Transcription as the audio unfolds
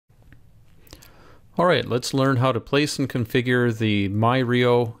All right, let's learn how to place and configure the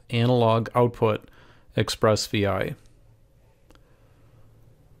myRIO analog output Express VI.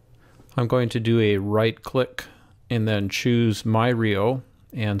 I'm going to do a right click and then choose myRIO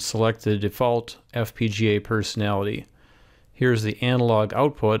and select the default FPGA personality. Here's the analog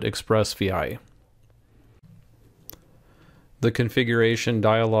output Express VI. The configuration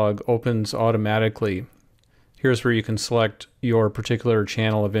dialog opens automatically. Here's where you can select your particular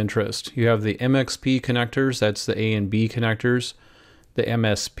channel of interest. You have the MXP connectors, that's the A and B connectors, the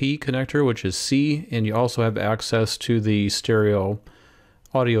MSP connector, which is C, and you also have access to the stereo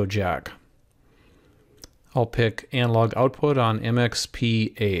audio jack. I'll pick analog output on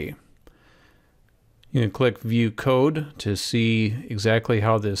MXP-A. You can click View Code to see exactly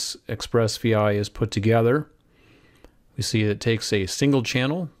how this Express VI is put together. We see it takes a single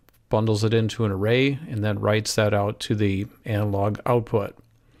channel, bundles it into an array, and then writes that out to the analog output.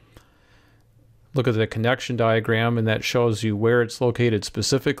 Look at the connection diagram, and that shows you where it's located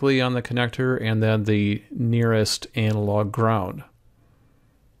specifically on the connector and then the nearest analog ground.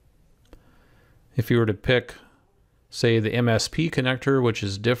 If you were to pick, say, the MSP connector, which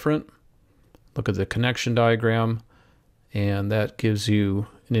is different, look at the connection diagram, and that gives you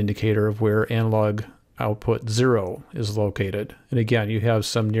an indicator of where analog output 0 is located. And again, you have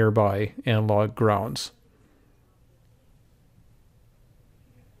some nearby analog grounds.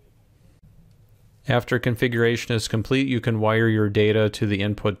 After configuration is complete, you can wire your data to the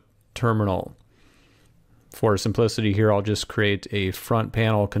input terminal. For simplicity here, I'll just create a front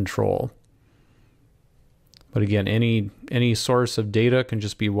panel control. But again, any source of data can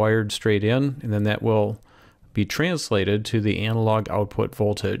just be wired straight in, and then that will be translated to the analog output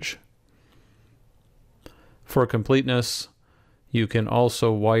voltage. For completeness, you can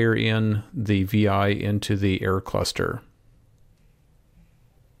also wire in the VI into the air cluster.